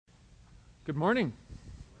Good morning.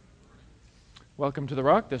 Welcome to the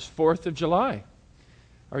Rock this 4th of July.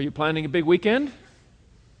 Are you planning a big weekend?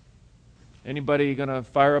 Anybody going to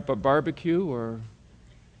fire up a barbecue or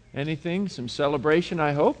anything? Some celebration,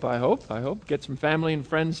 I hope. Get some family and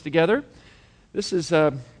friends together. This is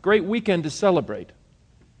a great weekend to celebrate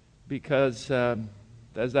because,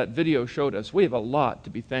 as that video showed us, we have a lot to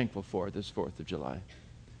be thankful for this 4th of July.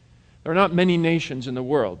 There are not many nations in the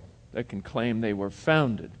world that can claim they were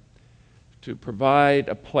founded to provide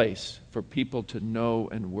a place for people to know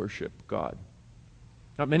and worship God.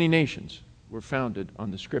 Not many nations were founded on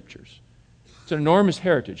the Scriptures. It's an enormous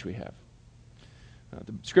heritage we have.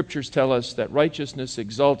 The Scriptures tell us that righteousness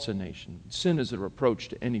exalts a nation. Sin is a reproach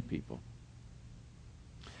to any people.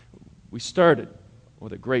 We started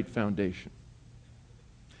with a great foundation.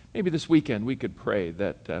 Maybe this weekend we could pray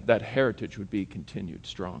that that heritage would be continued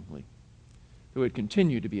strongly. That we would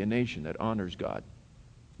continue to be a nation that honors God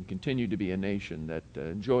and continue to be a nation that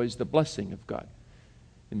enjoys the blessing of God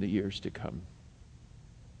in the years to come.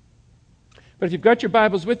 But if you've got your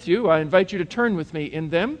Bibles with you, I invite you to turn with me in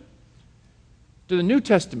them to the New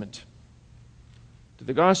Testament, to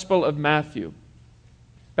the Gospel of Matthew.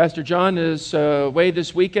 Pastor John is away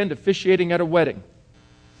this weekend officiating at a wedding.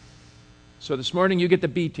 So this morning you get the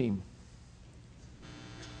B team.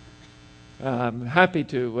 I'm happy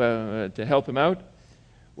to help him out.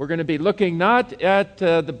 We're going to be looking not at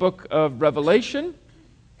the book of Revelation,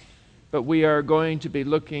 but we are going to be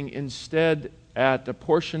looking instead at a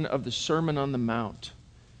portion of the Sermon on the Mount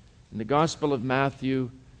in the Gospel of Matthew,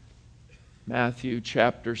 Matthew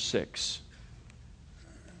chapter 6.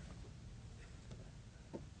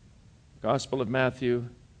 Gospel of Matthew,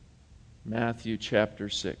 Matthew chapter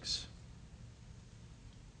 6.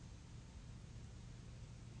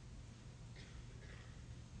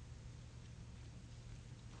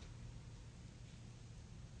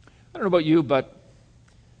 I don't know about you, but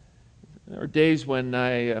there are days when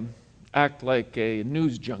I act like a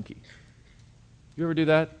news junkie. You ever do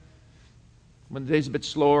that? When the day's a bit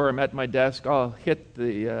slower, I'm at my desk, I'll hit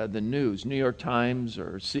the news, New York Times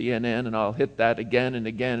or CNN, and I'll hit that again and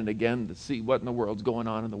again and again to see what in the world's going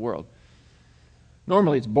on in the world.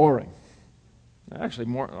 Normally it's boring. Actually,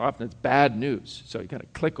 more often it's bad news, so you kind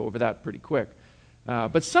of click over that pretty quick.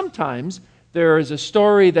 But sometimes there is a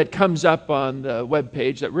story that comes up on the web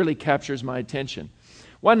page that really captures my attention.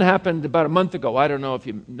 One happened about a month ago. I don't know if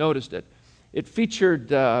you noticed it. It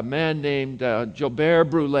featured a man named Gilbert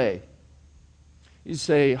Brulé. He's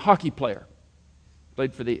a hockey player.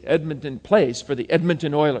 Plays for the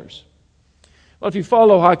Edmonton Oilers. Well, if you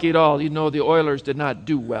follow hockey at all, you know the Oilers did not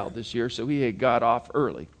do well this year, so he got off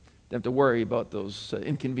early. Didn't have to worry about those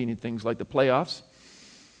inconvenient things like the playoffs.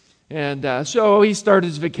 And so he started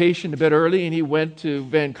his vacation a bit early, and he went to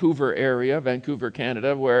Vancouver,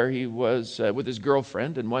 Canada, where he was with his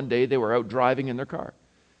girlfriend, and one day they were out driving in their car.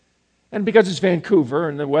 And because it's Vancouver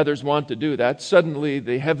and the weathers want to do that, suddenly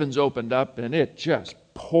the heavens opened up and it just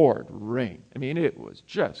poured rain. I mean, it was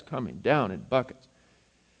just coming down in buckets.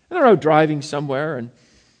 And they're out driving somewhere,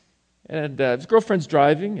 and his girlfriend's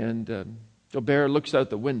driving, and Gilbert looks out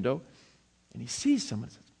the window, and he sees someone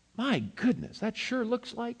and says, "My goodness, that sure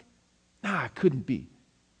looks like..." Nah, it couldn't be.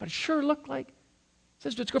 But it sure looked like. He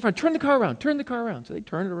says to his girlfriend, turn the car around. So they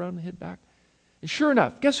turn it around and head back. And sure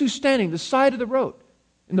enough, guess who's standing at the side of the road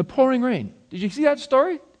in the pouring rain? Did you see that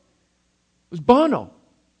story? It was Bono.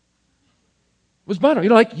 You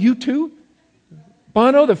know, like U2?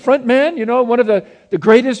 Bono, the front man, you know, one of the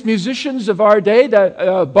greatest musicians of our day,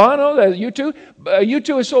 Bono, U2.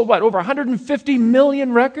 U2 has sold, over 150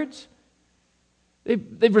 million records?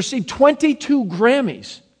 They've received 22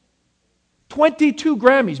 Grammys. 22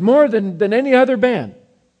 Grammys, more than any other band.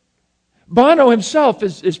 Bono himself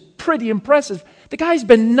is pretty impressive. The guy's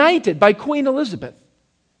been knighted by Queen Elizabeth.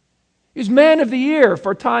 He's Man of the Year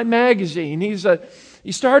for Time magazine.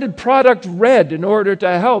 He started Product Red in order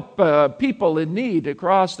to help people in need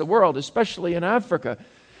across the world, especially in Africa.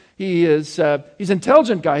 He's an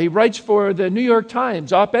intelligent guy. He writes for the New York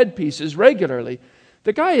Times op-ed pieces regularly.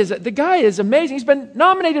 The guy is amazing. He's been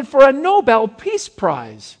nominated for a Nobel Peace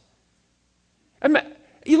Prize.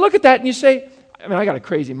 You look at that and you say, I got a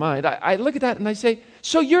crazy mind. I look at that and I say,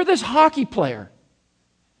 so you're this hockey player.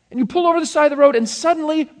 And you pull over the side of the road and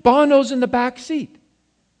suddenly Bono's in the back seat.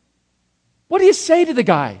 What do you say to the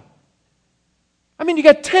guy? You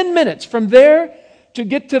got 10 minutes from there to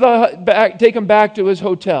get to take him back to his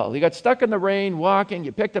hotel. He got stuck in the rain walking.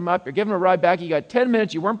 You picked him up. You're giving him a ride back. You got 10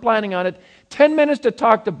 minutes. You weren't planning on it. 10 minutes to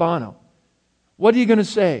talk to Bono. What are you going to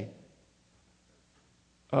say?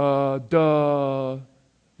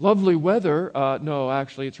 Lovely weather. No,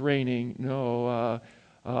 actually, it's raining. No,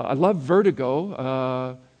 I love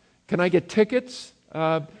Vertigo. Can I get tickets?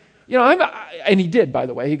 And he did, by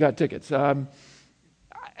the way. He got tickets. I'm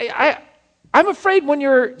afraid when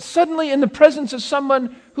you're suddenly in the presence of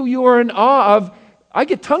someone who you are in awe of, I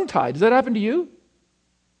get tongue-tied. Does that happen to you?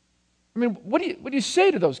 I mean, what do you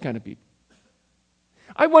say to those kind of people?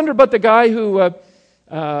 I wonder about the guy who,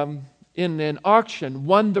 in an auction,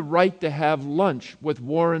 won the right to have lunch with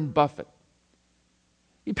Warren Buffett.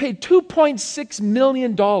 He paid $2.6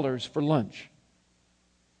 million for lunch.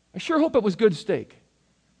 I sure hope it was good steak.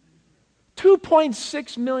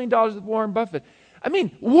 $2.6 million with Warren Buffett. I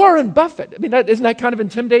mean, Warren Buffett. I mean, isn't that kind of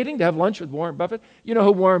intimidating to have lunch with Warren Buffett? You know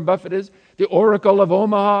who Warren Buffett is? The Oracle of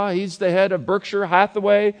Omaha. He's the head of Berkshire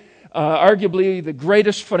Hathaway, arguably the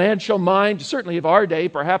greatest financial mind, certainly of our day,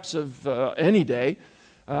 perhaps of any day.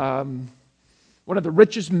 One of the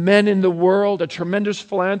richest men in the world, a tremendous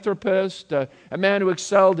philanthropist, a man who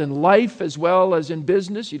excelled in life as well as in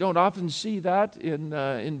business. You don't often see that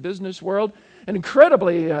in business world. An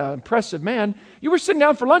incredibly impressive man. You were sitting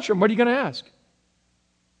down for lunch with him. What are you going to ask?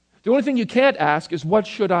 The only thing you can't ask is, what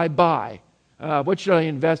should I buy? What should I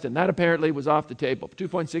invest in? That apparently was off the table. For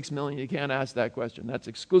 $2.6 million, you can't ask that question. That's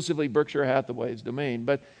exclusively Berkshire Hathaway's domain.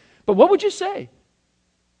 But what would you say?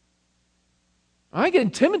 I get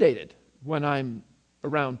intimidated when I'm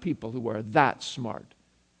around people who are that smart,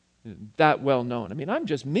 that well known. I mean, I'm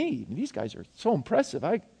just me. These guys are so impressive.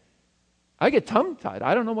 I get tongue-tied.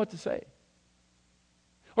 I don't know what to say.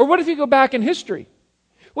 Or what if you go back in history?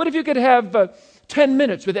 What if you could have 10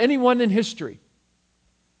 minutes with anyone in history?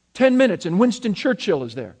 10 minutes and Winston Churchill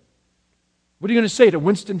is there. What are you going to say to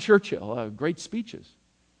Winston Churchill? Great speeches.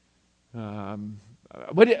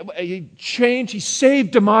 He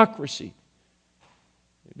saved democracy.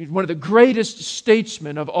 He's one of the greatest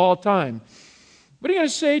statesmen of all time. What are you going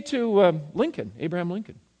to say to Lincoln, Abraham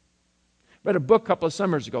Lincoln? I read a book a couple of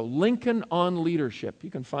summers ago, Lincoln on Leadership. You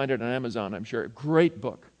can find it on Amazon, I'm sure. Great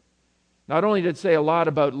book. Not only did it say a lot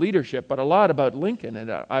about leadership, but a lot about Lincoln, and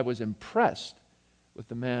I was impressed with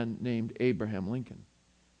the man named Abraham Lincoln.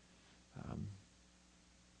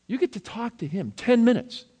 You get to talk to him 10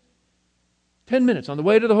 minutes. 10 minutes on the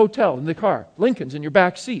way to the hotel in the car. Lincoln's in your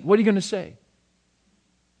back seat. What are you going to say?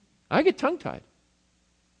 I get tongue-tied.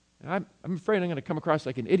 I'm afraid I'm going to come across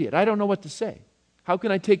like an idiot. I don't know what to say. How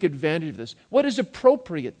can I take advantage of this? What is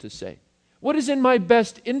appropriate to say? What is in my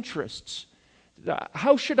best interests?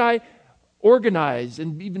 How should I organize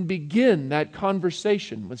and even begin that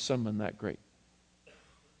conversation with someone that great?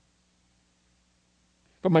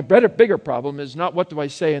 But my bigger problem is not what do I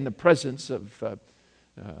say in the presence of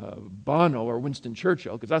Bono or Winston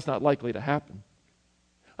Churchill, because that's not likely to happen.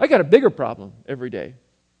 I got a bigger problem every day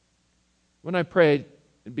when I pray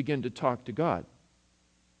and begin to talk to God.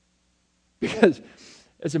 Because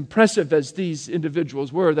as impressive as these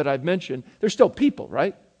individuals were that I've mentioned, they're still people,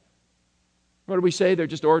 right? What do we say? They're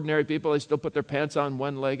just ordinary people. They still put their pants on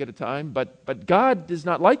one leg at a time. But God is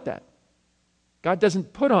not like that. God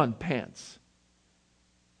doesn't put on pants.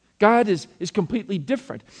 God is completely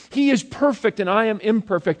different. He is perfect and I am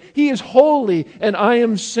imperfect. He is holy and I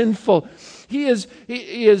am sinful. He is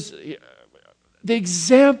the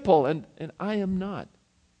example and I am not.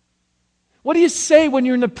 What do you say when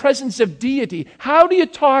you're in the presence of deity? How do you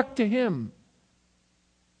talk to Him?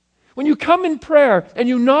 When you come in prayer and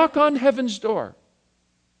you knock on heaven's door,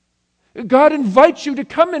 God invites you to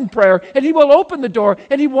come in prayer and He will open the door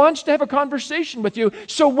and He wants to have a conversation with you.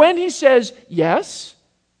 So when He says yes,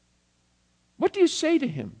 what do you say to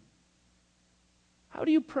Him? How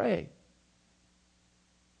do you pray?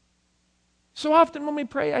 So often when we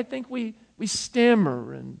pray, I think we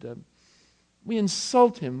stammer and we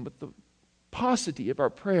insult Him with the paucity of our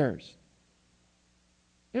prayers.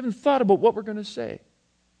 We haven't thought about what we're going to say.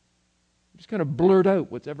 We just kind of blurt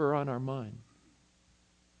out whatever on our mind.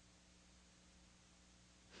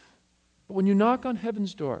 But when you knock on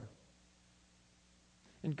heaven's door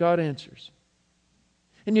and God answers,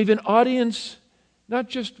 and you have an audience not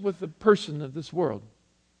just with the person of this world,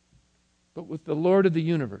 but with the Lord of the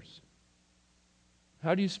universe,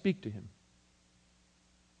 how do you speak to Him?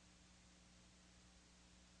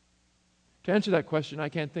 To answer that question, I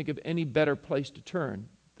can't think of any better place to turn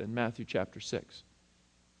than Matthew chapter 6.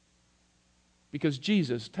 Because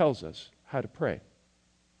Jesus tells us how to pray,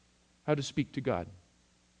 how to speak to God.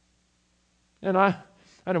 And I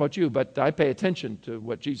don't know about you, but I pay attention to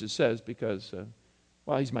what Jesus says because,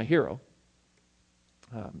 He's my hero.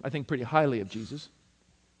 I think pretty highly of Jesus.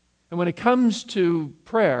 And when it comes to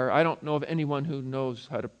prayer, I don't know of anyone who knows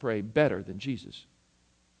how to pray better than Jesus.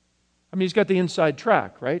 I mean, He's got the inside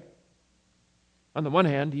track, right? On the one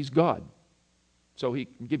hand, He's God. So he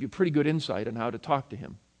can give you pretty good insight on how to talk to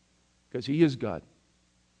him, because he is God.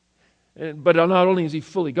 But not only is he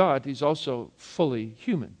fully God, he's also fully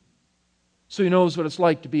human. So he knows what it's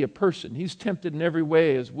like to be a person. He's tempted in every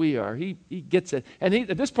way as we are. He gets it. And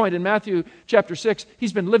at this point in Matthew chapter 6,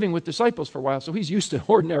 he's been living with disciples for a while, so he's used to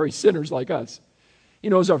ordinary sinners like us. He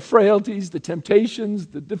knows our frailties, the temptations,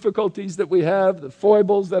 the difficulties that we have, the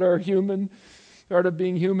foibles that are human, part of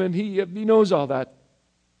being human. He knows all that.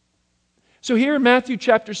 So here in Matthew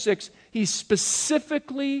chapter 6, he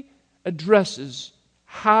specifically addresses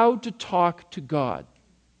how to talk to God.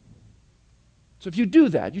 So if you do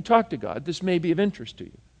that, you talk to God, this may be of interest to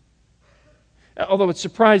you. Although it's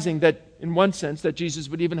surprising that, in one sense, that Jesus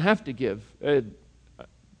would even have to give a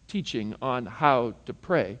teaching on how to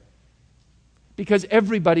pray, because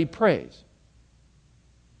everybody prays.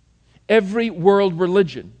 Every world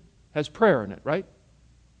religion has prayer in it, right?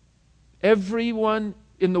 Everyone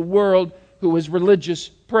in the world who is religious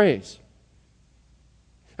prays.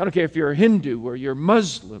 I don't care if you're a Hindu or you're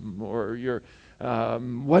Muslim or you're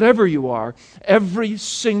whatever you are, every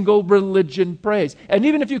single religion prays. And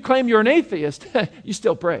even if you claim you're an atheist, you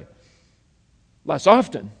still pray. Less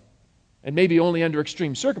often, and maybe only under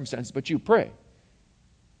extreme circumstances, but you pray.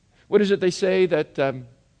 What is it they say, that there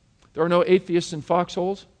are no atheists in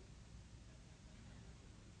foxholes?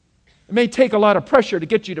 It may take a lot of pressure to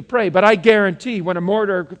get you to pray, but I guarantee when a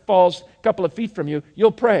mortar falls a couple of feet from you,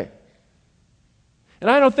 you'll pray. And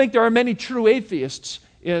I don't think there are many true atheists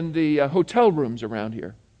in the hotel rooms around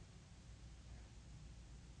here.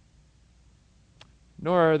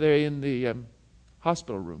 Nor are they in the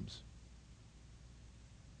hospital rooms.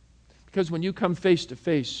 Because when you come face to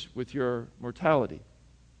face with your mortality,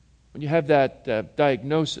 when you have that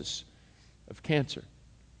diagnosis of cancer,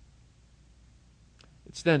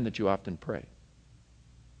 it's then that you often pray.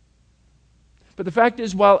 But the fact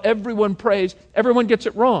is, while everyone prays, everyone gets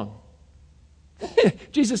it wrong.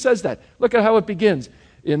 Jesus says that. Look at how it begins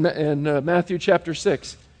in Matthew chapter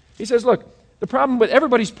 6. He says, look, the problem with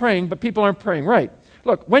everybody's praying, but people aren't praying right.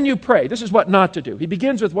 Look, when you pray, this is what not to do. He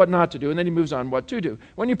begins with what not to do, and then he moves on what to do.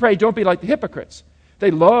 When you pray, don't be like the hypocrites.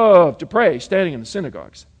 They love to pray standing in the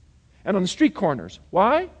synagogues and on the street corners.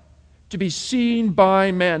 Why? To be seen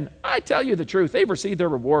by men. I tell you the truth, they've received their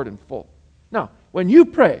reward in full. Now, when you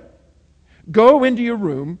pray, go into your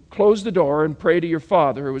room, close the door, and pray to your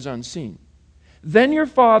Father who is unseen. Then your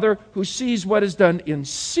Father who sees what is done in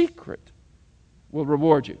secret will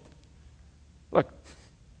reward you. Look,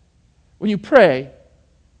 when you pray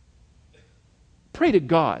to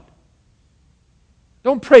God.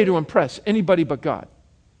 Don't pray to impress anybody but God.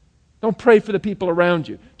 Don't pray for the people around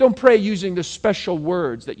you. Don't pray using the special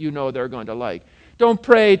words that you know they're going to like. Don't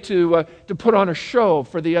pray to put on a show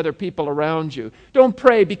for the other people around you. Don't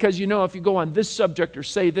pray because you know if you go on this subject or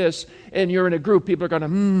say this and you're in a group, people are going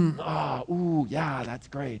to, yeah, that's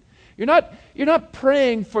great. You're not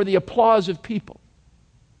praying for the applause of people.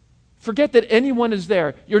 Forget that anyone is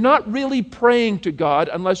there. You're not really praying to God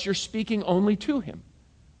unless you're speaking only to Him.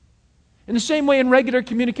 In the same way in regular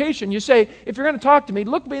communication, you say, if you're going to talk to me,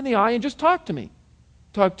 look me in the eye and just talk to me.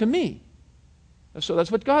 Talk to me. So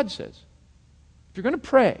that's what God says. If you're going to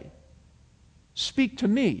pray, speak to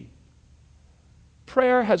me.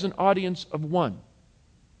 Prayer has an audience of one,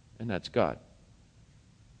 and that's God.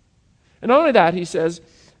 And not only that, he says,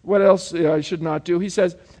 what else I should not do? He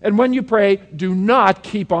says, and when you pray, do not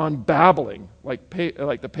keep on babbling like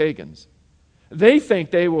the pagans. They think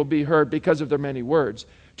they will be heard because of their many words.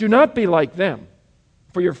 Do not be like them,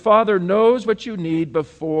 for your Father knows what you need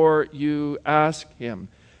before you ask Him.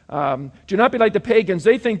 Do not be like the pagans.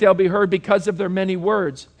 They think they'll be heard because of their many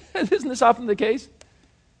words. Isn't this often the case?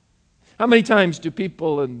 How many times do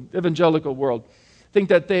people in the evangelical world think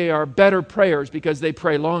that they are better prayers because they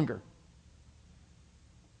pray longer?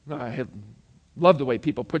 I love the way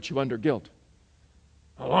people put you under guilt.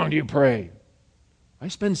 How long do you pray? I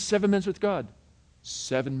spend 7 minutes with God.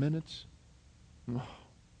 7 minutes? Oh,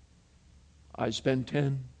 I spend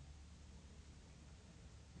 10.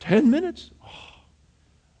 10 minutes? Oh,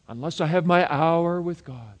 unless I have my hour with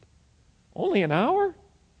God. Only an hour?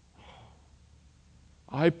 Oh,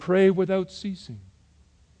 I pray without ceasing.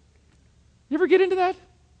 You ever get into that?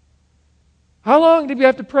 How long do you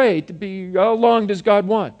have to pray how long does God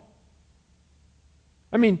want?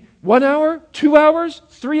 I mean, 1 hour, 2 hours,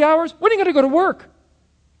 3 hours? When are you going to go to work?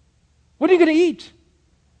 When are you going to eat?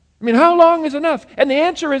 I mean, how long is enough? And the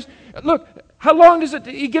answer is, look, how long does it,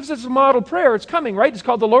 he gives us a model prayer. It's coming, right? It's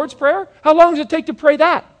called the Lord's Prayer. How long does it take to pray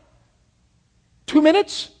that? 2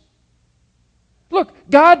 minutes? Look,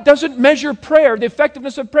 God doesn't measure prayer, the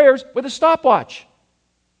effectiveness of prayers, with a stopwatch.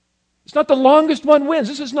 It's not the longest one wins.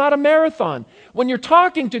 This is not a marathon. When you're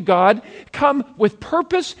talking to God, come with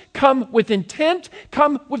purpose, come with intent,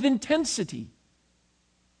 come with intensity.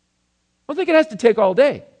 I don't think it has to take all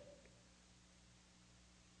day.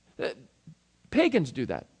 Pagans do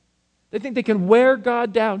that. They think they can wear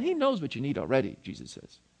God down. He knows what you need already, Jesus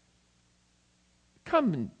says.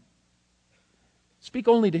 Come and speak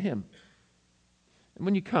only to Him. And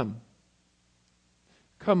when you come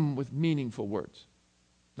with meaningful words,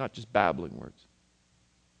 not just babbling words.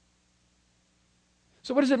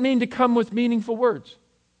 So what does it mean to come with meaningful words?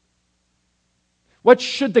 What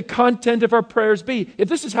should the content of our prayers be if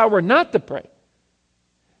this is how we're not to pray?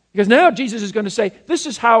 Because now Jesus is going to say, this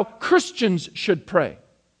is how Christians should pray.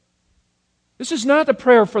 This is not a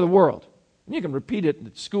prayer for the world. And you can repeat it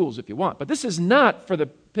in schools if you want, but this is not for the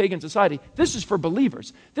pagan society. This is for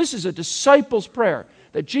believers. This is a disciples' prayer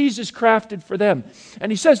that Jesus crafted for them.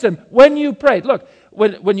 And He says to them, when you pray, look,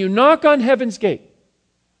 when you knock on heaven's gate,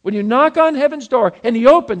 when you knock on heaven's door, and He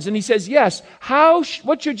opens and He says, yes,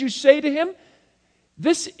 what should you say to Him?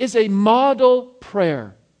 This is a model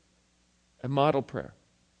prayer. A model prayer.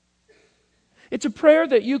 It's a prayer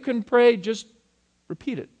that you can pray, just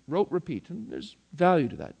repeat it. Rote repeat. And there's value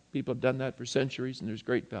to that. People have done that for centuries, and there's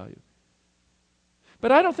great value.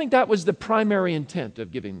 But I don't think that was the primary intent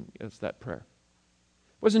of giving us that prayer.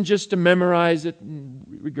 It wasn't just to memorize it and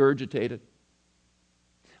regurgitate it.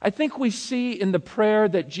 I think we see in the prayer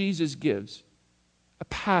that Jesus gives a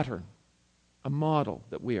pattern, a model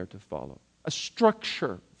that we are to follow, a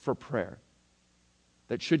structure for prayer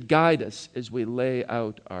that should guide us as we lay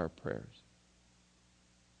out our prayers.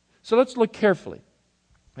 So let's look carefully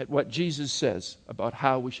at what Jesus says about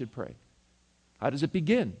how we should pray. How does it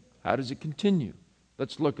begin? How does it continue?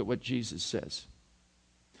 Let's look at what Jesus says.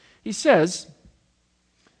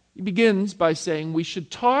 He begins by saying we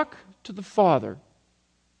should talk to the Father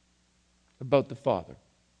about the Father.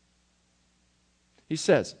 He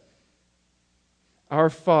says, Our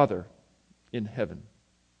Father in heaven,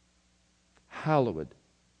 hallowed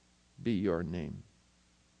be your name.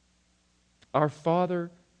 Our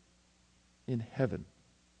Father in heaven,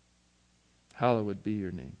 hallowed be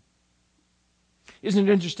your name. Isn't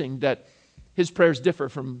it interesting that his prayers differ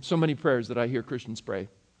from so many prayers that I hear Christians pray?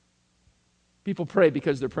 People pray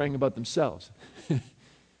because they're praying about themselves.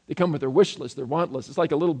 They come with their wish list, their want list. It's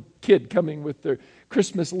like a little kid coming with their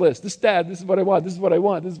Christmas list. Dad, this is what I want, this is what I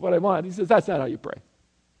want, this is what I want. He says, that's not how you pray.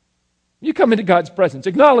 You come into God's presence,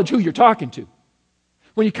 acknowledge who you're talking to.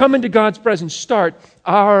 When you come into God's presence, start,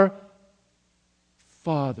 Our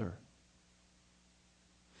Father.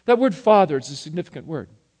 That word Father is a significant word.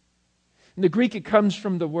 In the Greek, it comes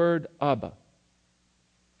from the word Abba.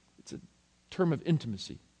 It's a term of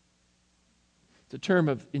intimacy. It's a term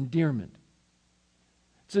of endearment.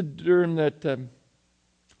 It's a term that a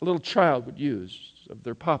little child would use of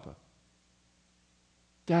their papa.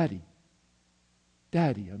 Daddy,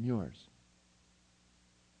 Daddy, I'm yours.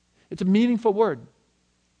 It's a meaningful word.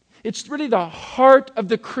 It's really the heart of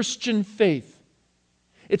the Christian faith.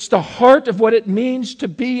 It's the heart of what it means to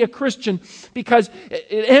be a Christian, because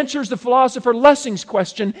it answers the philosopher Lessing's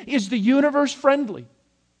question, is the universe friendly?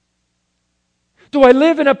 Do I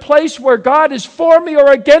live in a place where God is for me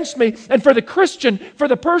or against me? And for the Christian, for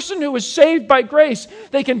the person who is saved by grace,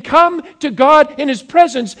 they can come to God in His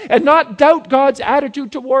presence and not doubt God's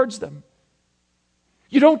attitude towards them.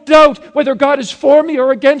 You don't doubt whether God is for me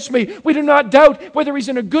or against me. We do not doubt whether He's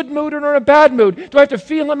in a good mood or in a bad mood. Do I have to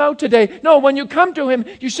feel Him out today? No, when you come to Him,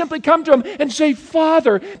 you simply come to Him and say,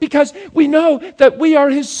 Father, because we know that we are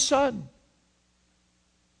His son.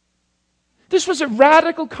 This was a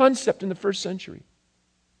radical concept in the first century.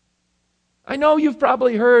 I know you've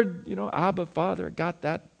probably heard, Abba, Father, got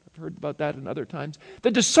that. I've heard about that in other times.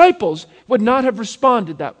 The disciples would not have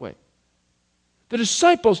responded that way. The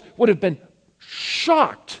disciples would have been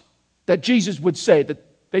shocked that Jesus would say that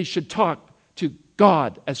they should talk to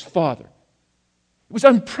God as Father. It was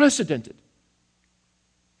unprecedented.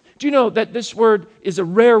 Do you know that this word is a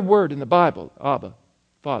rare word in the Bible, Abba,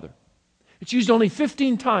 Father? It's used only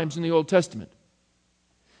 15 times in the Old Testament.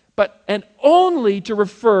 And only to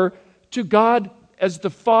refer to God as the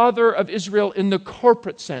Father of Israel in the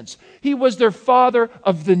corporate sense. He was their Father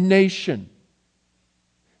of the nation.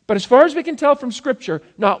 But as far as we can tell from Scripture,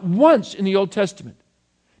 not once in the Old Testament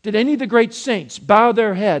did any of the great saints bow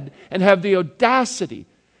their head and have the audacity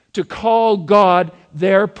to call God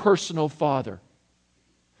their personal Father.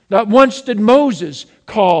 Not once did Moses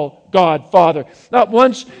call God Father. Not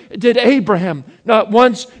once did Abraham. Not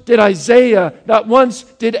once did Isaiah. Not once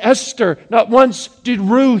did Esther. Not once did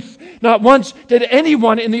Ruth. Not once did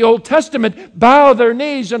anyone in the Old Testament bow their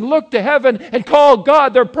knees and look to heaven and call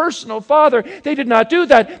God their personal Father. They did not do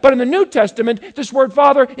that. But in the New Testament, this word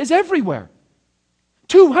Father is everywhere.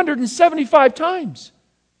 275 times.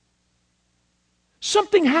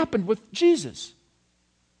 Something happened with Jesus.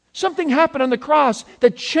 Something happened on the cross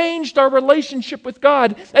that changed our relationship with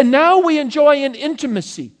God. And now we enjoy an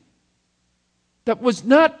intimacy that was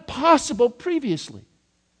not possible previously.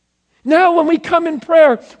 Now when we come in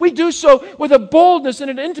prayer, we do so with a boldness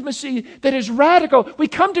and an intimacy that is radical. We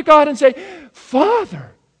come to God and say,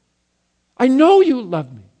 Father, I know you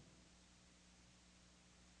love me.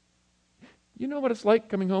 You know what it's like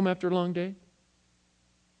coming home after a long day?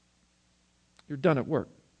 You're done at work.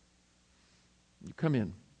 You come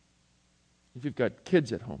in. If you've got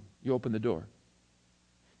kids at home, you open the door.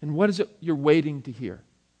 And what is it you're waiting to hear?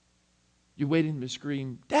 You're waiting to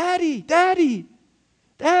scream, Daddy, Daddy,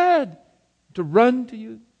 Dad, to run to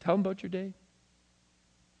you, tell them about your day.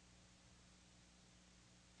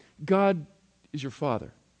 God is your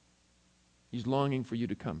Father. He's longing for you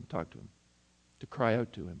to come, talk to Him, to cry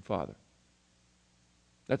out to Him, Father.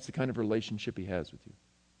 That's the kind of relationship He has with you.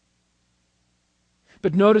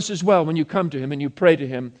 But notice as well, when you come to Him and you pray to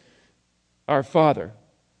Him, our Father.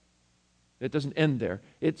 It doesn't end there.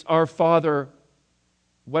 It's our Father.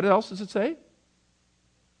 What else does it say?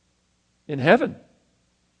 In heaven.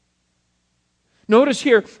 Notice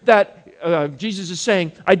here that Jesus is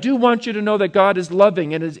saying, I do want you to know that God is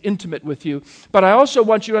loving and is intimate with you, but I also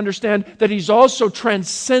want you to understand that He's also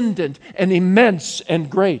transcendent and immense and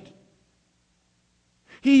great.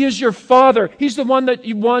 He is your Father. He's the one that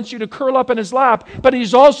He wants you to curl up in His lap, but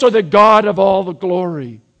He's also the God of all the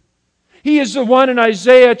glory. He is the one in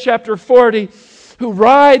Isaiah chapter 40 who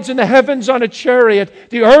rides in the heavens on a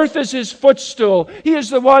chariot. The earth is His footstool. He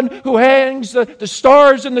is the one who hangs the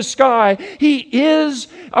stars in the sky. He is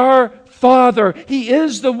our Father. He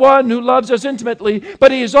is the one who loves us intimately,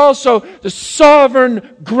 but He is also the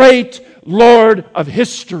sovereign, great Lord of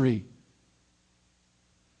history.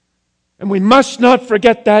 And we must not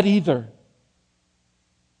forget that either.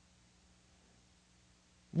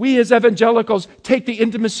 We as evangelicals take the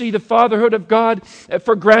intimacy, the fatherhood of God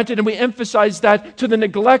for granted, and we emphasize that to the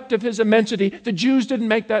neglect of His immensity. The Jews didn't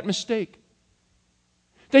make that mistake.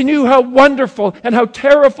 They knew how wonderful and how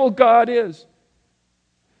terrible God is.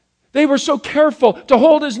 They were so careful to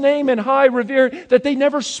hold His name in high revere that they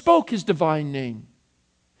never spoke His divine name.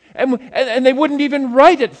 And they wouldn't even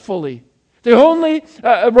write it fully. They only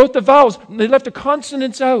wrote the vowels. They left the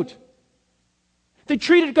consonants out. They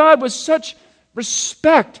treated God with such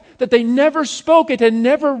respect that they never spoke it and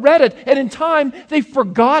never read it. And in time, they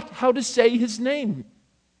forgot how to say His name.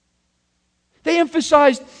 They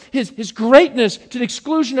emphasized His greatness to the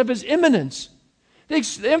exclusion of His immanence. They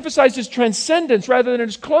emphasized His transcendence rather than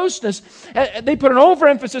His closeness. They put an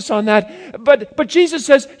overemphasis on that. But Jesus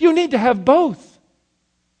says, you need to have both.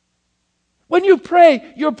 When you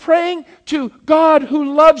pray, you're praying to God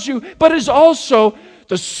who loves you, but is also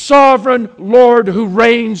the sovereign Lord who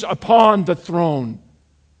reigns upon the throne.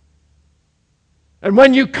 And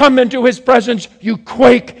when you come into His presence, you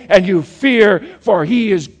quake and you fear, for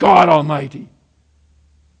He is God Almighty.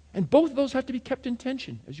 And both of those have to be kept in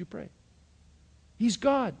tension as you pray. He's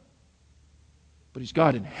God, but He's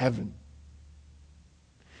God in heaven.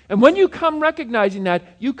 And when you come recognizing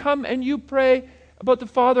that, you come and you pray about the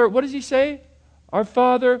Father. What does He say? Our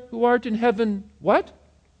Father who art in heaven, what?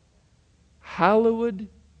 Hallowed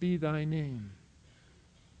be Thy name.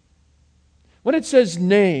 When it says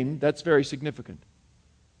name, that's very significant.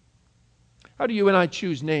 How do you and I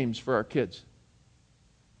choose names for our kids?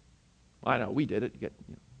 I know, we did it. You get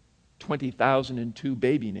 20,002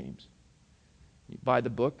 baby names. You buy the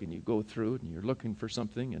book and you go through it and you're looking for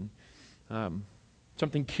something and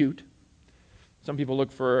something cute. Some people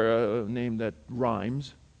look for a name that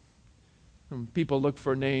rhymes. Some people look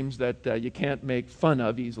for names that you can't make fun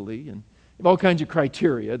of easily, and all kinds of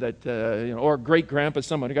criteria that or great grandpa,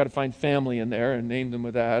 someone you got to find family in there and name them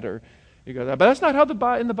with that, or you got that. But that's not how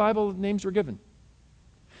in the Bible names were given.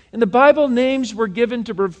 In the Bible, names were given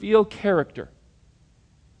to reveal character,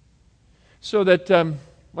 so that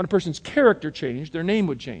when a person's character changed, their name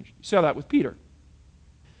would change. You saw that with Peter.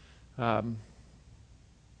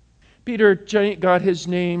 Peter got his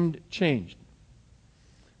name changed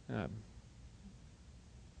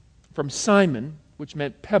from Simon, which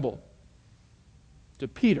meant pebble, to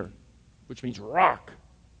Peter, which means rock.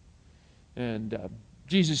 And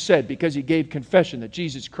Jesus said, because he gave confession that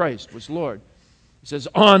Jesus Christ was Lord, He says,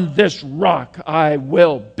 on this rock I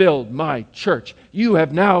will build my church. You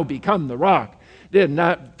have now become the rock. Then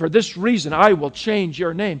for this reason I will change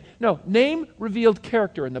your name. No, name revealed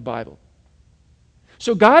character in the Bible.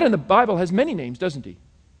 So God in the Bible has many names, doesn't He?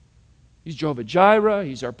 He's Jehovah Jireh.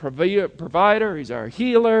 He's our provider. He's our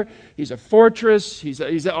healer. He's a fortress.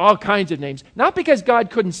 He's all kinds of names. Not because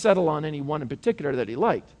God couldn't settle on any one in particular that He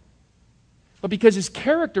liked, but because His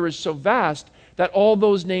character is so vast that all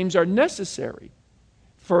those names are necessary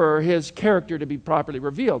for His character to be properly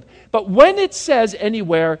revealed. But when it says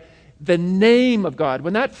anywhere, the name of God,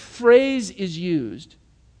 when that phrase is used,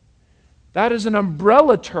 that is an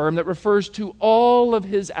umbrella term that refers to all of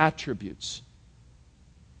His attributes.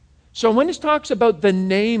 So when it talks about the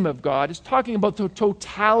name of God, it's talking about the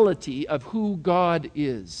totality of who God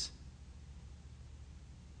is.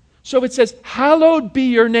 So it says, hallowed be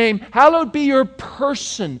your name, hallowed be your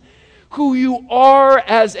person, who you are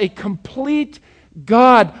as a complete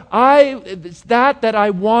God. It's that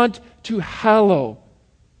I want to hallow.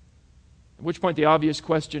 At which point the obvious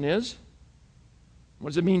question is,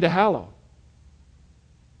 what does it mean to hallow?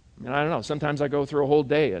 I mean, I don't know. Sometimes I go through a whole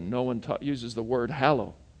day and no one uses the word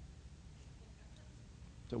hallow.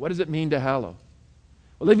 So what does it mean to hallow?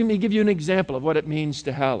 Well, let me give you an example of what it means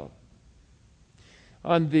to hallow.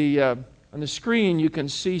 On the screen, you can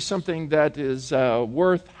see something that is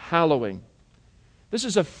worth hallowing. This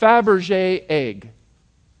is a Fabergé egg.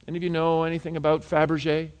 Any of you know anything about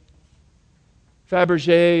Fabergé?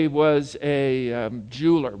 Fabergé was a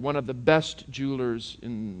jeweler, one of the best jewelers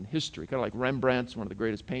in history, kind of like Rembrandt's one of the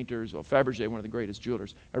greatest painters, or Fabergé, one of the greatest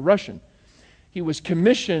jewelers, a Russian. He was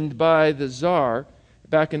commissioned by the Tsar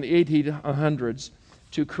back in the 1800s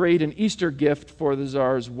to create an Easter gift for the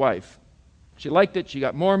Tsar's wife. She liked it, she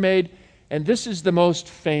got more made, and this is the most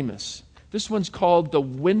famous. This one's called the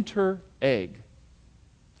winter egg.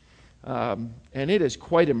 And it is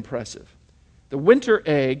quite impressive. The winter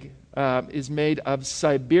egg is made of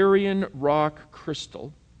Siberian rock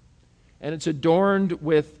crystal, and it's adorned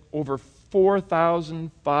with over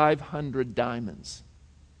 4,500 diamonds.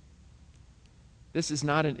 This is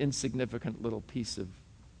not an insignificant little piece of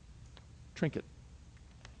trinket.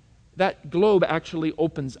 That globe actually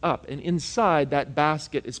opens up, and inside that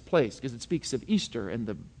basket is placed, because it speaks of Easter and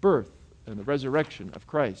the birth and the resurrection of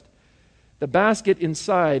Christ. The basket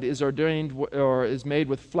inside is ordained or is made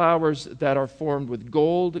with flowers that are formed with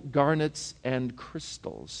gold, garnets, and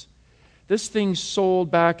crystals. This thing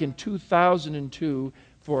sold back in 2002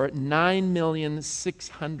 for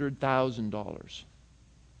 $9,600,000.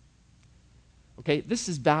 Okay, this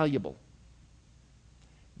is valuable.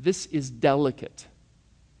 This is delicate.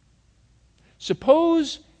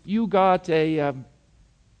 Suppose you got a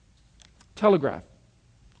telegraph,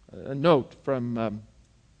 a note from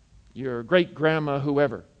your great-grandma,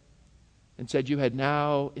 whoever, and said you had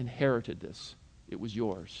now inherited this. It was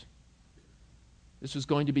yours. This was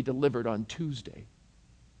going to be delivered on Tuesday.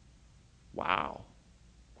 Wow.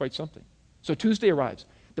 Quite something. So Tuesday arrives.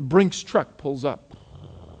 The Brinks truck pulls up.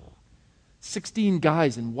 16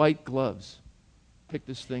 guys in white gloves pick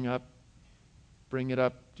this thing up, bring it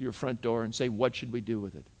up to your front door and say, what should we do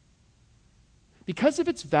with it? Because of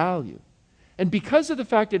its value, and because of the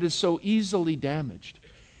fact it is so easily damaged,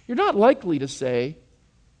 you're not likely to say,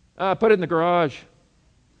 put it in the garage.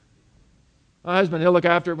 My husband, he'll look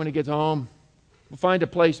after it when he gets home. We'll find a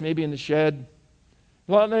place, maybe in the shed.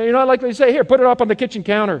 Well, you're not likely to say, here, put it up on the kitchen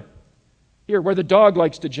counter. Here, where the dog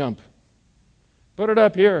likes to jump. Put it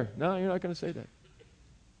up here. No, you're not going to say that.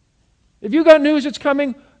 If you got news that's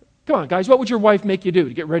coming, come on, guys, what would your wife make you do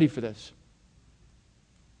to get ready for this?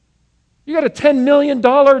 You got a $10 million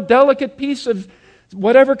delicate piece of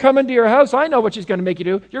whatever coming to your house. I know what she's going to make you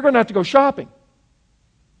do. You're going to have to go shopping.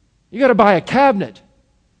 You got to buy a cabinet.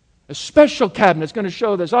 A special cabinet that's going to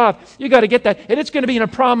show this off. You got to get that. And it's going to be in a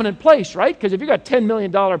prominent place, right? Because if you got a $10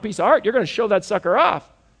 million piece of art, you're going to show that sucker off.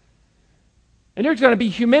 And it's going to be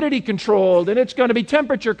humidity controlled, and it's going to be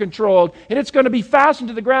temperature controlled, and it's going to be fastened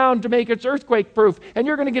to the ground to make it earthquake proof, and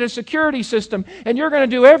you're going to get a security system, and you're going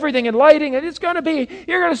to do everything in lighting, and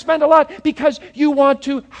you're going to spend a lot because you want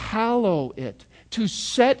to hallow it, to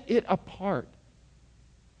set it apart,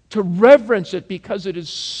 to reverence it because it is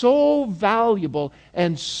so valuable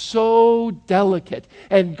and so delicate.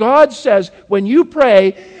 And God says, when you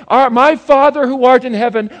pray, my Father who art in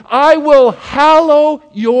heaven, I will hallow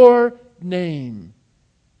your name.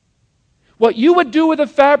 What you would do with a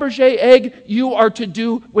Fabergé egg, you are to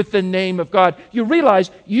do with the name of God. You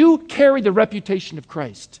realize you carry the reputation of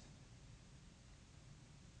Christ.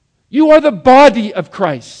 You are the body of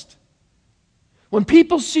Christ. When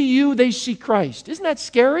people see you, they see Christ. Isn't that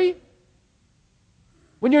scary?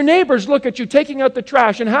 When your neighbors look at you taking out the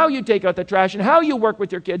trash and how you take out the trash and how you work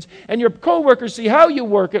with your kids, and your coworkers see how you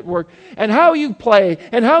work at work and how you play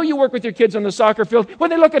and how you work with your kids on the soccer field,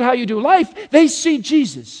 when they look at how you do life, they see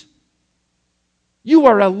Jesus. You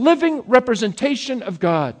are a living representation of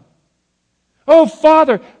God. Oh,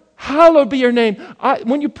 Father, hallowed be your name.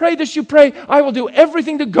 When you pray this, you pray, I will do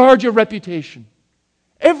everything to guard your reputation.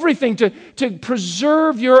 Everything to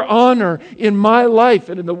preserve your honor in my life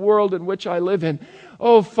and in the world in which I live in.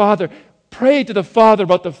 Oh, Father, pray to the Father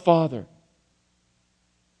about the Father.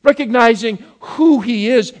 Recognizing who He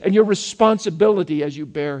is and your responsibility as you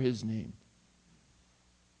bear His name.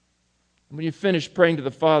 And when you finish praying to the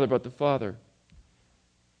Father about the Father,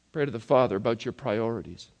 pray to the Father about your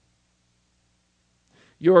priorities.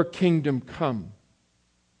 Your kingdom come.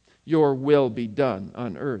 Your will be done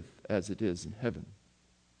on earth as it is in heaven.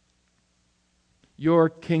 Your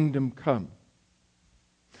kingdom come.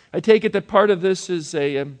 I take it that part of this is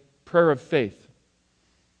a prayer of faith.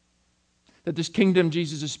 That this kingdom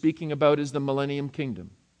Jesus is speaking about is the millennium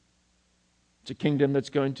kingdom. It's a kingdom that's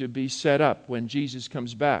going to be set up when Jesus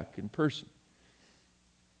comes back in person.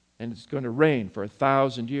 And it's going to reign for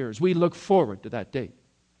 1,000 years. We look forward to that date.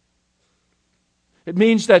 It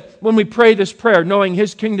means that when we pray this prayer, knowing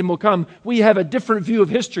His kingdom will come, we have a different view of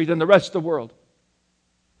history than the rest of the world.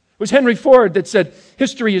 It was Henry Ford that said,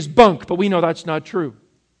 history is bunk, but we know that's not true.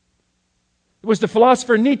 It was the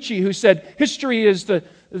philosopher Nietzsche who said, history is the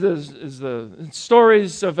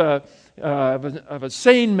stories of a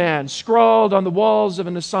sane man scrawled on the walls of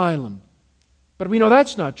an asylum. But we know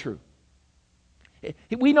that's not true.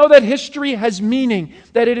 We know that history has meaning,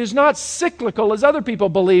 that it is not cyclical as other people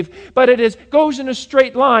believe, but it goes in a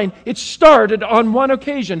straight line. It started on one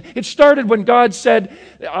occasion. It started when God said,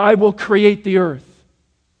 I will create the earth.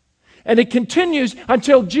 And it continues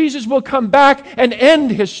until Jesus will come back and end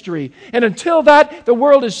history. And until that, the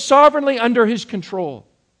world is sovereignly under His control.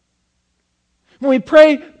 When we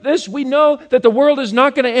pray this, we know that the world is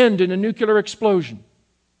not going to end in a nuclear explosion.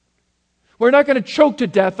 We're not going to choke to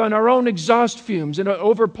death on our own exhaust fumes in an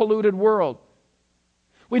overpolluted world.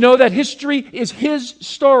 We know that history is His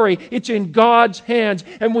story. It's in God's hands.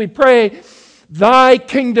 And we pray, Thy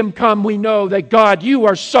kingdom come. We know that God, You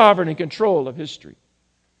are sovereign in control of history.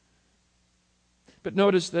 But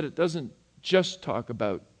notice that it doesn't just talk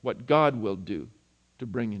about what God will do to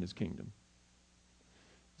bring in His kingdom.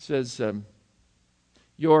 It says,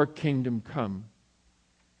 Your kingdom come.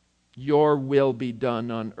 Your will be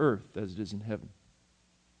done on earth as it is in heaven.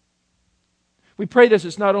 We pray this,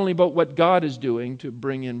 it's not only about what God is doing to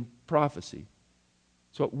bring in prophecy.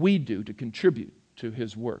 It's what we do to contribute to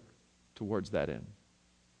His work towards that end.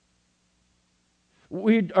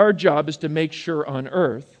 Our job is to make sure on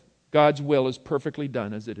earth God's will is perfectly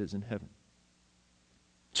done as it is in heaven.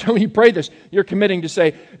 So when you pray this, you're committing to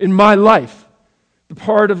say, in my life, the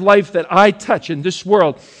part of life that I touch in this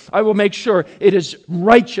world, I will make sure it is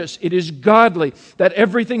righteous, it is godly, that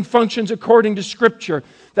everything functions according to Scripture,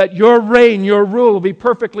 that Your reign, Your rule will be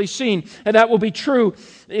perfectly seen, and that will be true.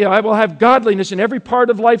 I will have godliness in every part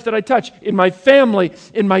of life that I touch, in my family,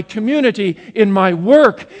 in my community, in my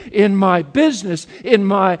work, in my business, in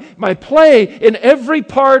my play, in every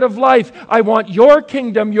part of life. I want Your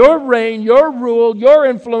kingdom, Your reign, Your rule, Your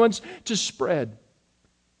influence to spread.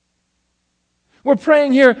 We're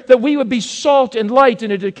praying here that we would be salt and light in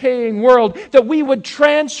a decaying world, that we would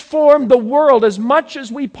transform the world as much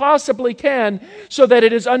as we possibly can so that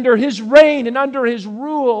it is under His reign and under His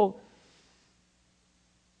rule.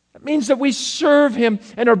 That means that we serve Him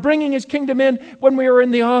and are bringing His kingdom in when we are in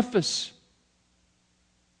the office,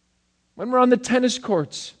 when we're on the tennis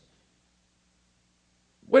courts,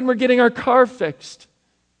 when we're getting our car fixed.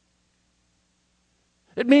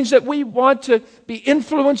 It means that we want to be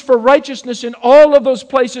influenced for righteousness in all of those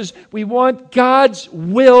places. We want God's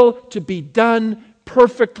will to be done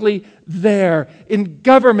perfectly there, in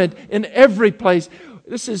government, in every place.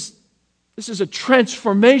 This is a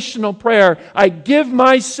transformational prayer. I give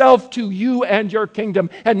myself to You and Your kingdom.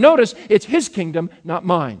 And notice, it's His kingdom, not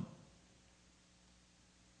mine.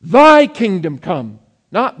 Thy kingdom come,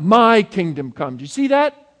 not my kingdom come. Do you see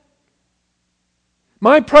that?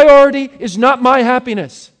 My priority is not my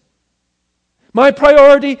happiness. My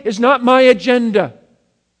priority is not my agenda.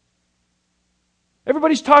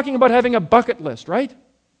 Everybody's talking about having a bucket list, right?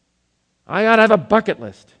 I got to have a bucket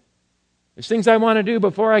list. There's things I want to do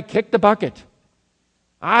before I kick the bucket.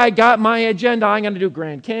 I got my agenda. I'm going to do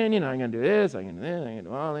Grand Canyon. I'm going to do this. I'm going to do this. I'm going to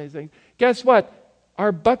do all these things. Guess what?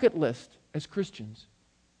 Our bucket list as Christians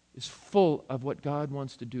is full of what God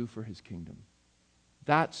wants to do for His kingdom.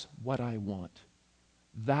 That's what I want.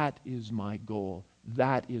 That is my goal.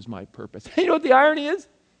 That is my purpose. You know what the irony is?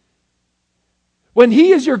 When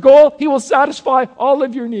He is your goal, He will satisfy all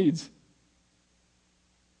of your needs.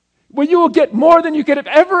 When you will get more than you could have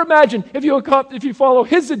ever imagined if you follow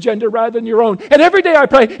His agenda rather than your own. And every day I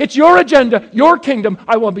pray, it's your agenda, your kingdom.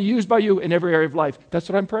 I want to be used by you in every area of life. That's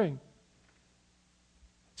what I'm praying.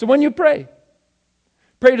 So when you pray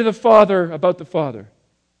to the Father about the Father.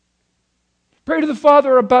 Pray to the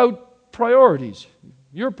Father about priorities,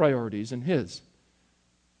 your priorities and His.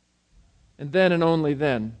 And then and only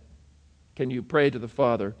then can you pray to the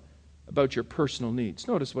Father about your personal needs.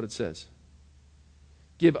 Notice what it says.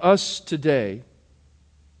 Give us today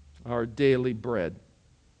our daily bread.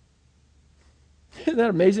 Isn't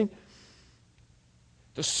that amazing?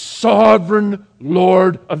 The sovereign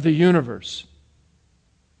Lord of the universe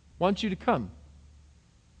wants you to come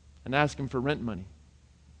and ask Him for rent money.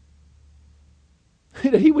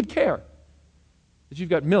 That He would care that you've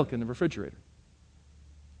got milk in the refrigerator.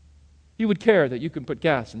 He would care that you can put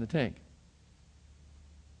gas in the tank.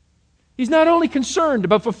 He's not only concerned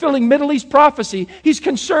about fulfilling Middle East prophecy, He's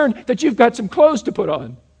concerned that you've got some clothes to put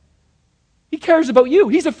on. He cares about you.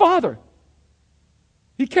 He's a father.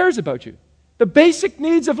 He cares about you. The basic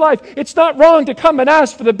needs of life. It's not wrong to come and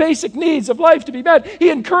ask for the basic needs of life to be met.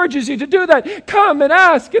 He encourages you to do that. Come and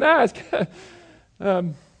ask and ask. But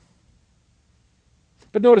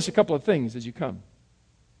notice a couple of things as you come.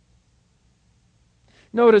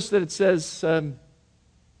 Notice that it says,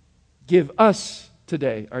 give us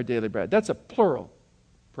today our daily bread. That's a plural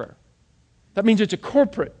prayer. That means it's a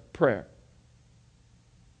corporate prayer.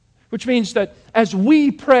 Which means that as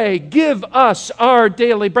we pray, give us our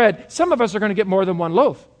daily bread, some of us are going to get more than one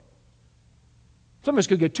loaf. Some of us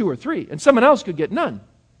could get 2 or 3, and someone else could get none.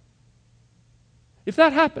 If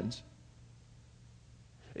that happens,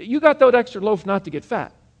 you got that extra loaf not to get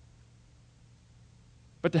fat,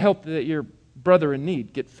 but to help that your brother in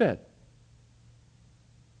need get fed.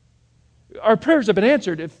 Our prayers have been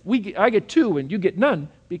answered if I get 2 and you get none,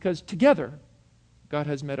 because together God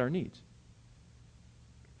has met our needs.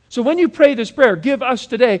 So when you pray this prayer, give us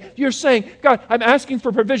today, you're saying, God, I'm asking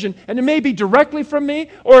for provision, and it may be directly from me,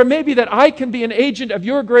 or it may be that I can be an agent of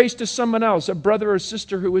your grace to someone else, a brother or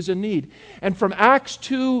sister who is in need. And from Acts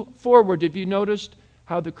 2 forward, have you noticed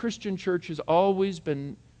how the Christian church has always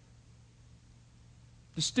been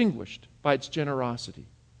distinguished by its generosity?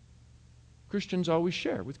 Christians always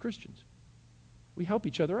share with Christians. We help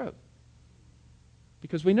each other out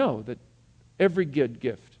because we know that every good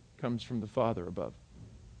gift comes from the Father above.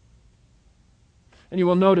 And you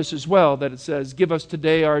will notice as well that it says, give us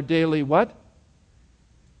today our daily what?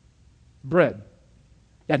 Bread.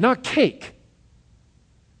 Yeah, not cake.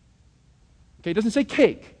 Okay, it doesn't say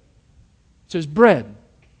cake. It says bread.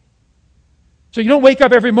 So you don't wake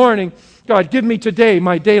up every morning, God, give me today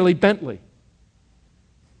my daily Bentley.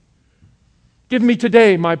 Give me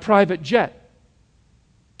today my private jet.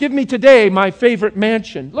 Give me today my favorite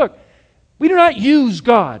mansion. Look, we do not use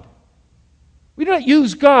God. We do not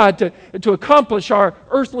use God to accomplish our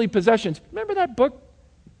earthly possessions. Remember that book,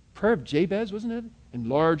 Prayer of Jabez, wasn't it?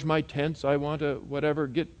 Enlarge my tents, I want to, whatever,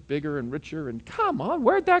 get bigger and richer. And come on,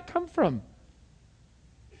 where'd that come from?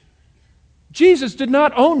 Jesus did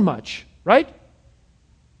not own much, right?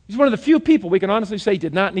 He's one of the few people we can honestly say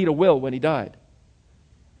did not need a will when He died.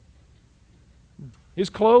 His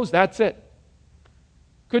clothes, that's it.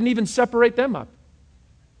 Couldn't even separate them up.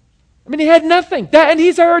 I mean, He had nothing. And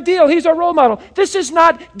He's our ideal. He's our role model. This is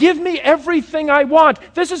not, give me everything I want.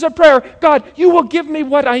 This is a prayer. God, you will give me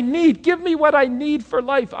what I need. Give me what I need for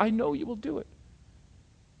life. I know you will do it.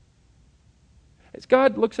 As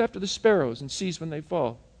God looks after the sparrows and sees when they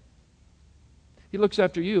fall, He looks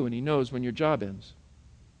after you and He knows when your job ends.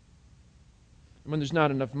 And when there's not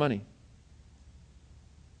enough money.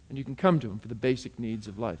 And you can come to Him for the basic needs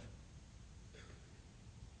of life.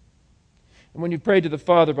 And when you've prayed to the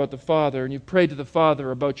Father about the Father, and you've prayed to the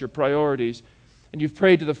Father about your priorities, and you've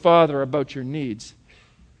prayed to the Father about your needs,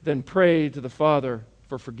 then pray to the Father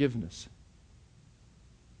for forgiveness.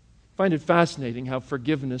 I find it fascinating how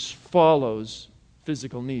forgiveness follows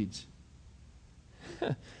physical needs.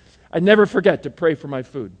 I never forget to pray for my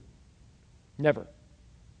food. Never.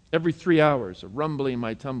 Every 3 hours, a rumbly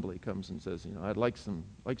my tumbly comes and says, I'd like some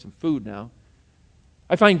food now.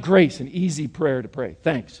 I find grace an easy prayer to pray.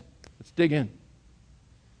 Thanks. Let's dig in.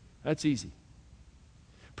 That's easy.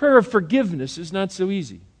 Prayer of forgiveness is not so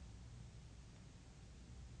easy.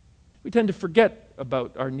 We tend to forget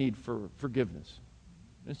about our need for forgiveness.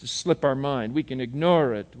 It's to slip our mind. We can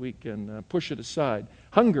ignore it. We can push it aside.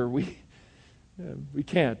 Hunger, we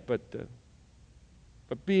can't. But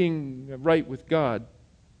being right with God,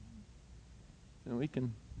 we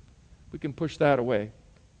can We can push that away.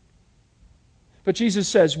 But Jesus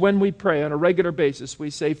says when we pray on a regular basis, we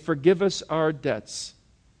say, forgive us our debts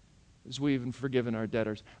as we've even forgiven our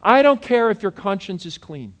debtors. I don't care if your conscience is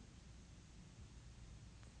clean.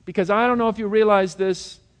 Because I don't know if you realize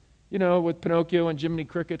this, with Pinocchio and Jiminy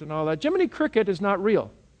Cricket and all that. Jiminy Cricket is not real.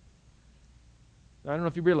 I don't know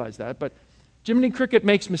if you realize that, but Jiminy Cricket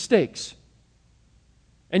makes mistakes.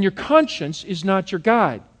 And your conscience is not your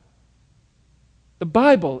guide. The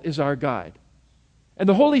Bible is our guide. And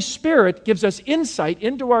the Holy Spirit gives us insight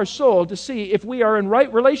into our soul to see if we are in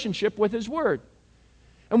right relationship with His Word.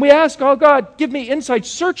 And we ask, oh God, give me insight.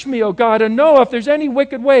 Search me, oh God, and know if there's any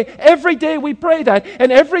wicked way. Every day we pray that. And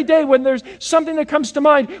every day when there's something that comes to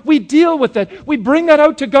mind, we deal with it. We bring that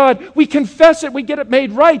out to God. We confess it. We get it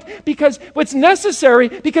made right. Because what's necessary,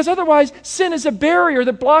 because otherwise sin is a barrier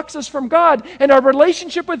that blocks us from God. And our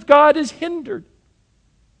relationship with God is hindered.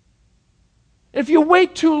 If you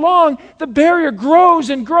wait too long, the barrier grows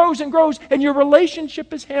and grows and grows, and your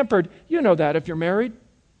relationship is hampered. You know that if you're married.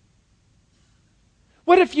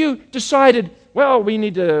 What if you decided, well, we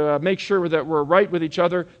need to make sure that we're right with each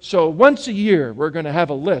other, so once a year we're going to have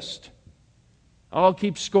a list. I'll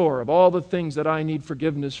keep score of all the things that I need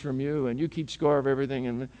forgiveness from you, and you keep score of everything,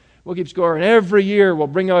 and we'll keep score, and every year we'll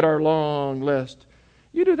bring out our long list.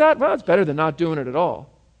 You do that, well, it's better than not doing it at all.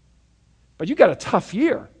 But you got a tough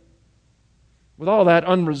year with all that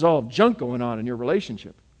unresolved junk going on in your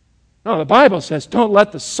relationship. No, the Bible says, don't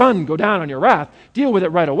let the sun go down on your wrath. Deal with it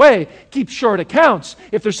right away. Keep short accounts.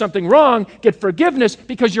 If there's something wrong, get forgiveness,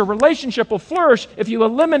 because your relationship will flourish if you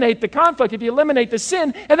eliminate the conflict, if you eliminate the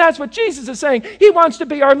sin. And that's what Jesus is saying. He wants to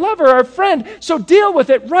be our lover, our friend. So deal with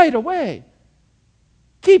it right away.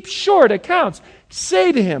 Keep short accounts.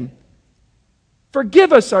 Say to Him,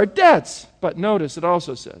 forgive us our debts. But notice it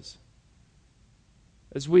also says,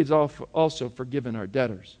 as we've also forgiven our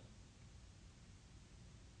debtors.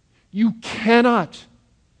 You cannot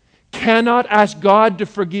ask God to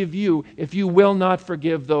forgive you if you will not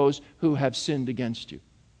forgive those who have sinned against you.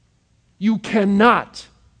 You cannot.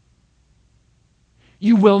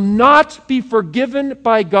 You will not be forgiven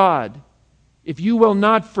by God if you will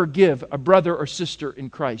not forgive a brother or sister in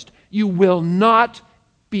Christ. You will not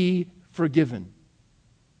be forgiven.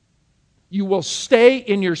 You will stay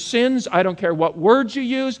in your sins. I don't care what words you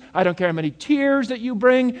use. I don't care how many tears that you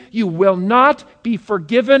bring. You will not be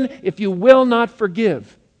forgiven if you will not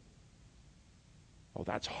forgive. Oh,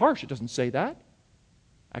 that's harsh. It doesn't say that.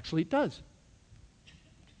 Actually, it does.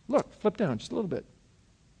 Look, flip down just a little bit.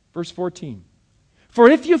 Verse 14. For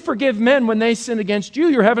if you forgive men when they sin against you,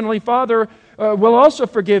 your heavenly Father will also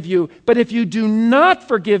forgive you. But if you do not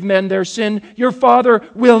forgive men their sin, your Father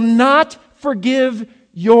will not forgive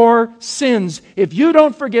your sins. If you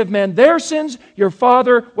don't forgive men their sins, your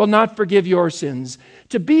Father will not forgive your sins.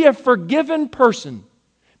 To be a forgiven person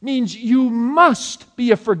means you must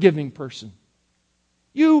be a forgiving person.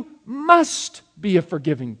 You must be a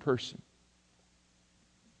forgiving person.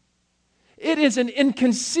 It is an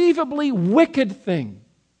inconceivably wicked thing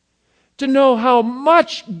to know how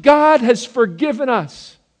much God has forgiven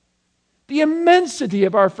us, the immensity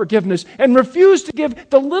of our forgiveness, and refuse to give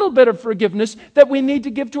the little bit of forgiveness that we need to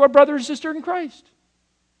give to our brother or sister in Christ.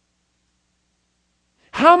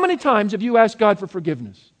 How many times have you asked God for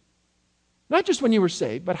forgiveness? Not just when you were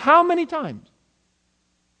saved, but how many times?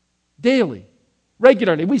 Daily,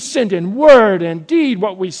 regularly. We sinned in word and deed,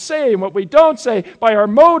 what we say and what we don't say, by our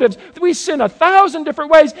motives. We sin 1,000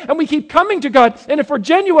 different ways, and we keep coming to God. And if we're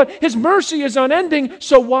genuine, His mercy is unending.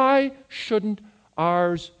 So why shouldn't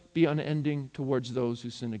ours be unending towards those who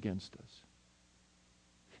sin against us?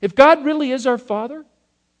 If God really is our Father,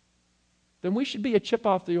 then we should be a chip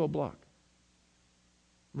off the old block.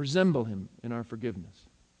 Resemble Him in our forgiveness.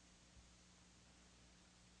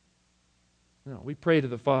 No, we pray to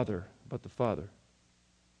the Father about the Father.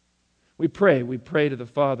 We pray to the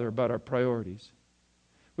Father about our priorities.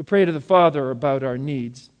 We pray to the Father about our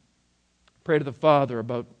needs. Pray to the Father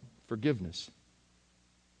about forgiveness.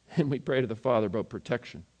 And we pray to the Father about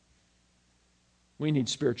protection. We need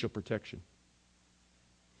spiritual protection.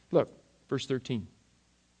 Look, verse 13.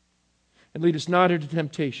 And lead us not into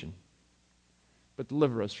temptation, but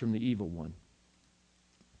deliver us from the evil one.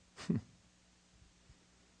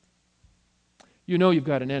 You know you've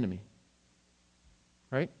got an enemy,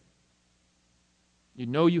 right? You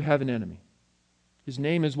know you have an enemy. His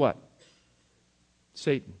name is what?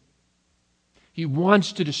 Satan. He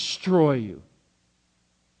wants to destroy you.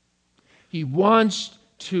 He wants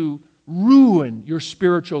to ruin your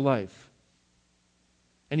spiritual life.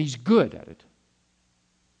 And he's good at it.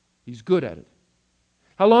 He's good at it.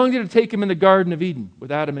 How long did it take him in the Garden of Eden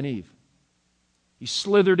with Adam and Eve? He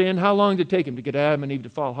slithered in. How long did it take him to get Adam and Eve to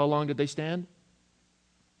fall? How long did they stand?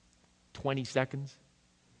 20 seconds.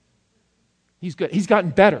 He's good. He's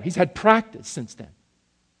gotten better. He's had practice since then.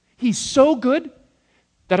 He's so good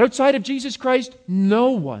that outside of Jesus Christ,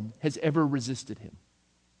 no one has ever resisted him.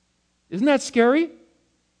 Isn't that scary?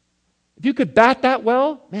 If you could bat that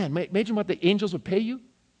well, man, imagine what the angels would pay you.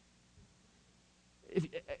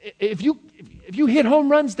 If you hit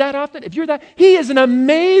home runs that often, if you're that, he is an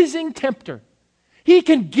amazing tempter. He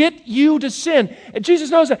can get you to sin. And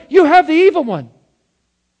Jesus knows that. You have the evil one.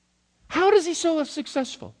 How does he so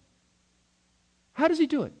successful? How does he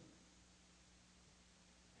do it?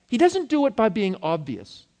 He doesn't do it by being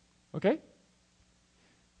obvious. Okay?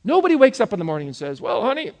 Nobody wakes up in the morning and says, well,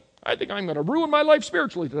 honey, I think I'm going to ruin my life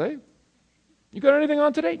spiritually today. You got anything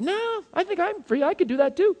on today? No, I think I'm free. I could do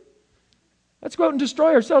that too. Let's go out and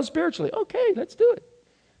destroy ourselves spiritually. Okay, let's do it.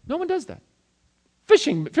 No one does that.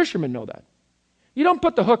 Fishermen know that. You don't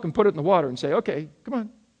put the hook and put it in the water and say, okay, come on.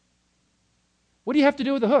 What do you have to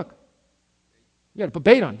do with the hook? You got to put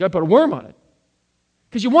bait on it. You got to put a worm on it.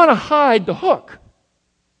 Because you want to hide the hook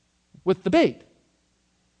with the bait.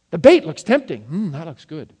 The bait looks tempting. That looks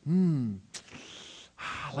good.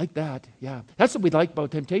 I like that. Yeah. That's what we like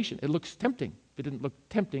about temptation. It looks tempting. If it didn't look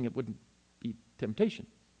tempting, it wouldn't be temptation.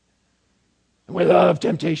 And we love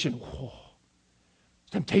temptation. Whoa.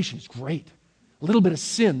 Temptation is great. A little bit of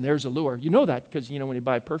sin, there's a lure. You know that because, when you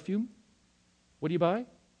buy perfume, what do you buy?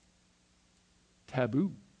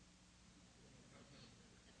 Taboo.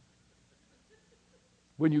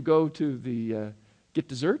 When you go to the get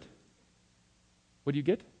dessert, what do you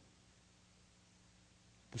get?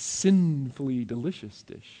 The sinfully delicious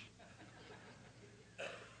dish.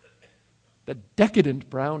 The decadent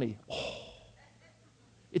brownie. Oh,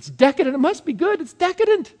 it's decadent. It must be good. It's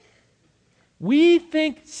decadent. We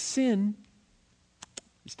think sin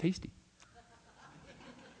is tasty.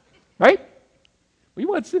 Right? We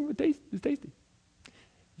want sin to taste. It's tasty.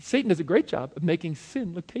 Satan does a great job of making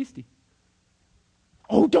sin look tasty.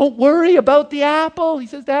 Oh, don't worry about the apple, he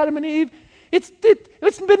says to Adam and Eve. It's been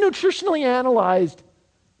nutritionally analyzed.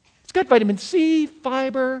 It's got vitamin C,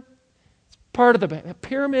 fiber. It's part of the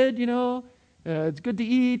pyramid, it's good to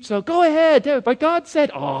eat, so go ahead. But God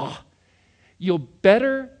said, you'll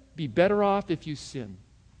be better off if you sin.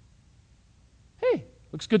 Hey,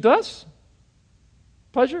 looks good to us.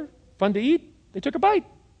 Pleasure, fun to eat. They took a bite.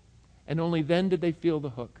 And only then did they feel the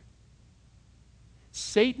hook.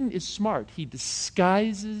 Satan is smart. He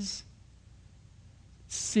disguises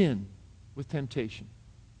sin with temptation.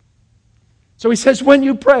 So he says, when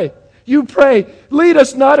you pray, lead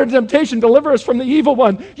us not into temptation, deliver us from the evil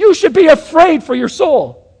one. You should be afraid for your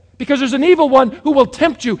soul because there's an evil one who will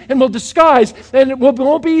tempt you and will disguise, and it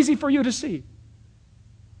won't be easy for you to see.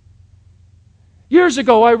 Years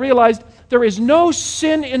ago, I realized there is no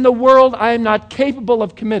sin in the world I am not capable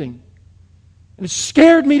of committing. And it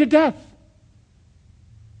scared me to death.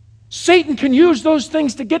 Satan can use those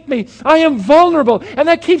things to get me. I am vulnerable, and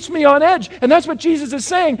that keeps me on edge. And that's what Jesus is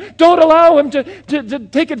saying. Don't allow him to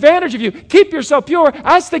take advantage of you. Keep yourself pure.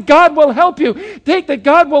 Ask that God will help you. That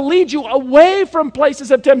God will lead you away from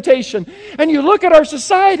places of temptation. And you look at our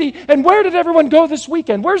society, and where did everyone go this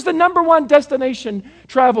weekend? Where's the number one destination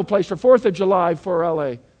travel place for 4th of July for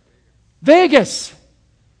LA? Vegas.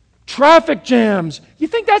 Traffic jams. You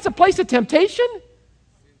think that's a place of temptation?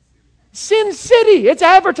 Sin City. It's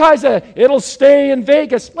advertised. It'll stay in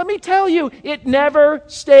Vegas. Let me tell you, it never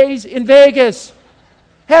stays in Vegas.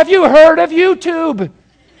 Have you heard of YouTube?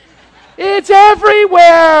 It's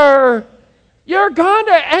everywhere. You're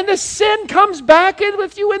gonna, and the sin comes back in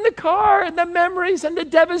with you in the car, and the memories and the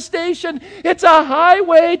devastation. It's a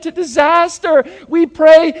highway to disaster. We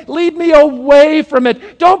pray, lead me away from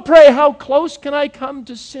it. Don't pray, how close can I come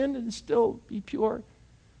to sin and still be pure?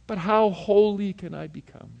 But how holy can I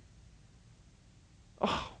become?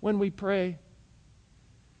 Oh, when we pray,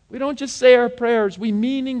 we don't just say our prayers, we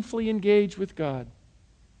meaningfully engage with God.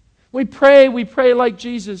 We pray like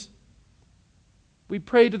Jesus. We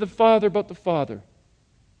pray to the Father about the Father.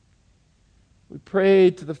 We pray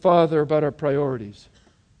to the Father about our priorities,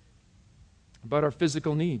 about our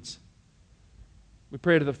physical needs. We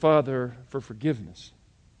pray to the Father for forgiveness.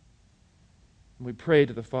 And we pray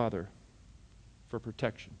to the Father for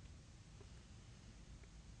protection.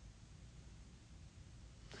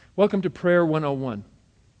 Welcome to Prayer 101.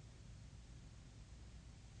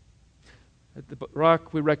 At the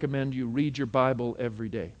Rock, we recommend you read your Bible every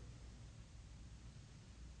day.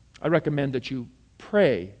 I recommend that you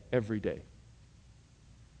pray every day.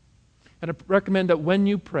 And I recommend that when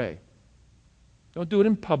you pray, don't do it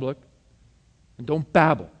in public and don't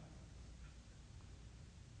babble.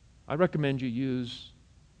 I recommend you use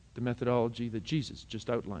the methodology that Jesus just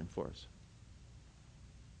outlined for us,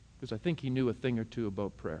 because I think he knew a thing or two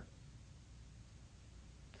about prayer.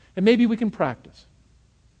 And maybe we can practice.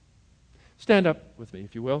 Stand up with me,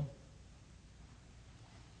 if you will.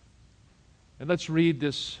 And let's read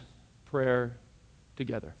this prayer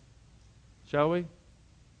together. Shall we?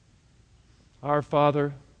 Our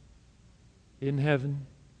Father in heaven,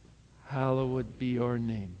 hallowed be your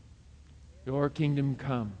name. Your kingdom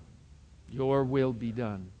come. Your will be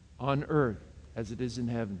done on earth as it is in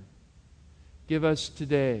heaven. Give us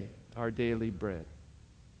today our daily bread,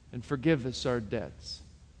 and forgive us our debts,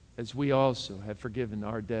 as we also have forgiven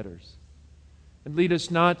our debtors. And lead us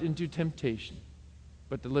not into temptation,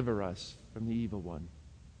 but deliver us from the evil one.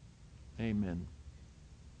 Amen.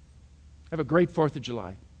 Have a great 4th of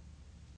July.